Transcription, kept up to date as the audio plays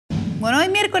Bueno, hoy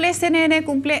miércoles CNN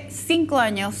cumple 5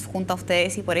 años junto a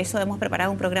ustedes y por eso hemos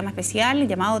preparado un programa especial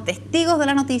llamado Testigos de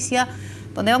la Noticia,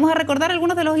 donde vamos a recordar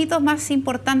algunos de los hitos más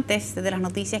importantes de las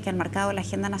noticias que han marcado la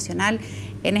agenda nacional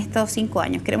en estos 5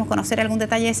 años. Queremos conocer algún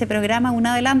detalle de ese programa, un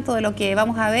adelanto de lo que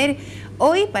vamos a ver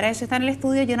hoy. Para eso está en el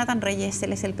estudio Jonathan Reyes,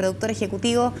 él es el productor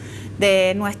ejecutivo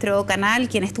de nuestro canal,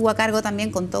 quien estuvo a cargo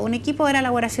también con todo un equipo de la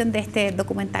elaboración de este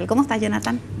documental. ¿Cómo estás,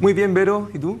 Jonathan? Muy bien, Vero,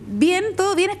 ¿y tú? Bien,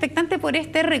 todo bien, expectante por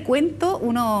este recuento.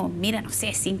 Uno mira, no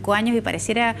sé, 5 años y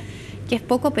pareciera que es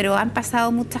poco, pero han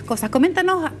pasado muchas cosas.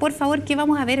 Coméntanos, por favor, qué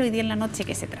vamos a ver hoy día en la noche,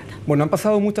 qué se trata. Bueno, han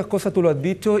pasado muchas cosas, tú lo has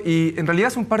dicho, y en realidad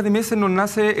hace un par de meses nos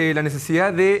nace la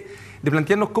necesidad de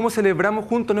plantearnos cómo celebramos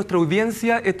junto a nuestra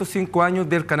audiencia estos 5 años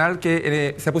del canal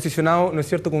que se ha posicionado, ¿no es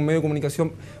cierto?, como un medio de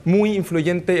comunicación muy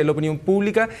influyente en la opinión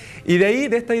pública. Y de ahí,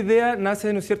 de esta idea,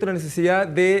 nace, ¿no es cierto?, la necesidad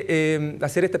de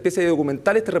hacer esta especie de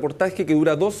documental, este reportaje que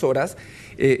dura 2 horas.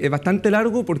 Es bastante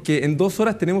largo porque en 2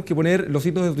 horas tenemos que poner los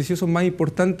hitos noticiosos más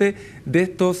importantes de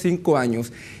estos 5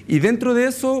 años. Y dentro de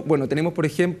eso, bueno, tenemos, por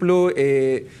ejemplo,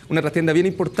 una trastienda bien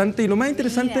importante y lo más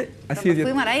interesante... Mira,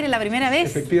 fuimos al aire la primera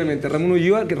vez. Efectivamente,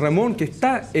 Ramón, que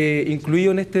está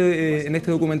incluido en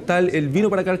este documental, él vino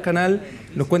para acá al canal,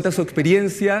 nos cuenta su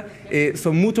experiencia,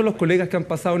 son muchos los colegas que han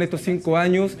pasado en estos 5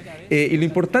 años, y lo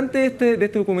importante de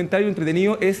este documentario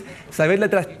entretenido es saber la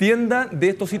trastienda de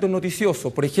estos hitos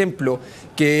noticiosos. Por ejemplo,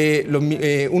 que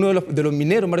uno de los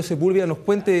mineros, Mario Sepúlveda, nos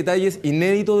cuente detalles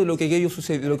inéditos de lo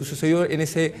que sucedió en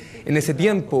ese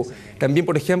tiempo. También,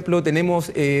 por ejemplo,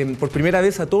 tenemos por primera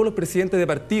vez a todos los presidentes de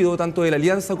partido, tanto de la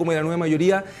Alianza como de la nueva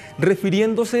mayoría,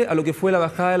 refiriéndose a lo que fue la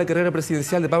bajada de la carrera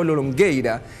presidencial de Pablo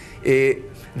Longueira.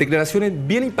 Declaraciones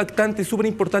bien impactantes y súper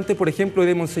importantes, por ejemplo,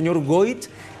 de Monseñor Goich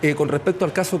con respecto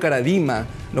al caso Caradima.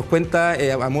 Nos cuenta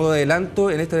a modo de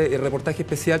adelanto en este reportaje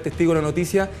especial Testigos de la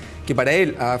Noticia que para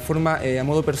él, a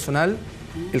modo personal,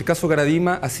 el caso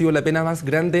Caradima ha sido la pena más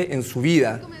grande en su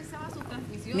vida.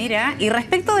 Mira, y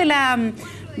respecto de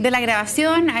la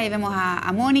grabación, ahí vemos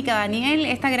a Mónica, Daniel.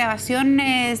 ¿Esta grabación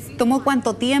tomó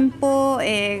cuánto tiempo?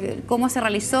 ¿Cómo se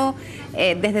realizó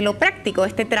desde lo práctico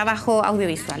este trabajo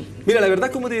audiovisual? Mira, la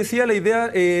verdad, como te decía, la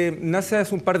idea nace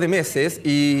hace un par de meses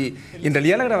y en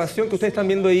realidad la grabación que ustedes están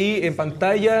viendo ahí en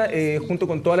pantalla, junto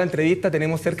con toda la entrevista,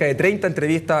 tenemos cerca de 30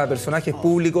 entrevistas a personajes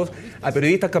públicos, a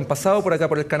periodistas que han pasado por acá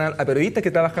por el canal, a periodistas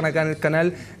que trabajan acá en el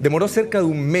canal. Demoró cerca de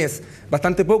un mes,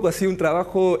 bastante poco, ha sido un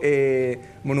trabajo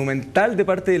monumental de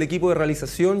parte del equipo de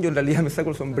realización. Yo en realidad me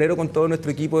saco el sombrero con todo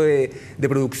nuestro equipo de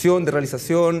producción, de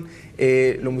realización.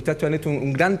 Los muchachos han hecho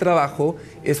un gran trabajo.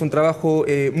 Es un trabajo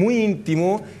muy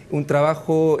íntimo, un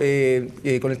trabajo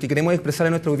con el que queremos expresar a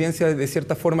nuestra audiencia de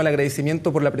cierta forma el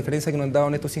agradecimiento por la preferencia que nos han dado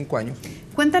en estos 5 años.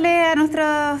 Cuéntale a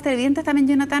nuestros televidentes también,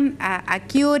 Jonathan, a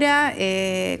qué hora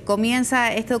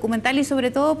comienza este documental y sobre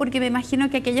todo porque me imagino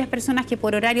que aquellas personas que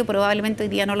por horario probablemente hoy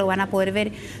día no lo van a poder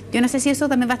ver, yo no sé si eso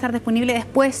también va a estar disponible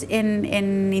después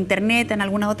en internet, en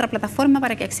alguna otra plataforma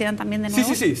para que accedan también de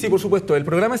nuevo. Sí, por supuesto. El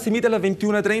programa se emite a las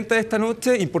 21:30 de esta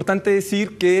noche. Importante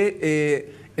decir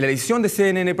que la edición de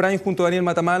CNN Prime junto a Daniel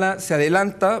Matamala se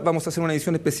adelanta. Vamos a hacer una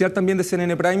edición especial también de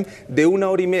CNN Prime de 1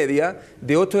 hora y media,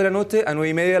 de 8 de la noche a 9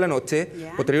 y media de la noche.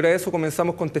 Yeah. Posterior a eso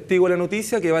comenzamos con Testigos de la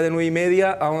Noticia, que va de 9 y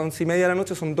media a 11 y media de la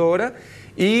noche, son 2 horas.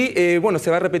 Y bueno, se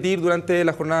va a repetir durante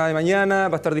la jornada de mañana,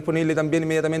 va a estar disponible también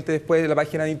inmediatamente después de la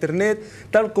página de internet,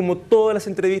 tal como todas las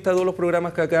entrevistas, todos los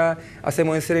programas que acá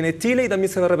hacemos en CNN Chile, y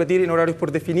también se va a repetir en horarios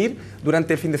por definir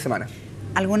durante el fin de semana.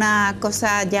 ¿Alguna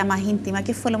cosa ya más íntima?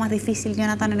 ¿Qué fue lo más difícil,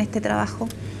 Jonathan, en este trabajo?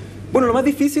 Bueno, lo más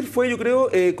difícil fue, yo creo,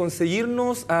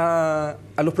 conseguirnos a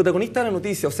los protagonistas de la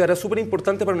noticia. O sea, era súper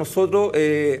importante para nosotros,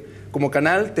 como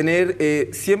canal, tener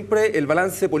siempre el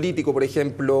balance político, por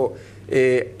ejemplo,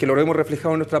 que lo hemos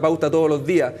reflejado en nuestra pauta todos los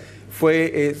días.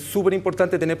 Fue súper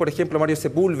importante tener, por ejemplo, a Mario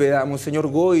Sepúlveda, a Monseñor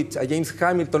Goich, a James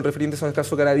Hamilton, refiriéndose al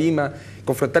caso Caradima,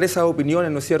 confrontar esas opiniones,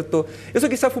 ¿no es cierto? Eso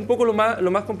quizás fue un poco lo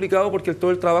más complicado, porque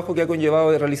todo el trabajo que ha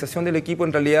conllevado de realización del equipo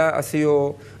en realidad ha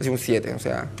sido un 7, o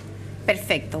sea...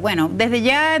 Perfecto. Bueno, desde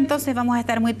ya entonces vamos a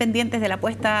estar muy pendientes de la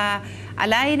puesta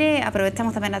al aire.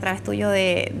 Aprovechamos también a través tuyo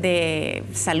de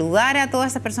saludar a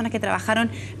todas esas personas que trabajaron,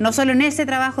 no solo en ese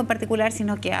trabajo en particular,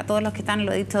 sino que a todos los que están,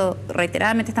 lo he dicho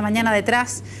reiteradamente esta mañana,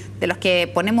 detrás de los que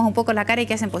ponemos un poco la cara y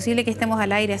que hacen posible que estemos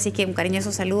al aire. Así que un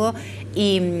cariñoso saludo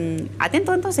y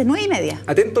atento entonces, 9 y media.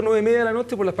 Atento, 9 y media de la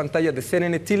noche por las pantallas de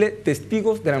CNN Chile,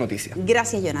 Testigos de la Noticia.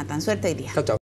 Gracias, Jonathan. Suerte hoy día. Chao, chao.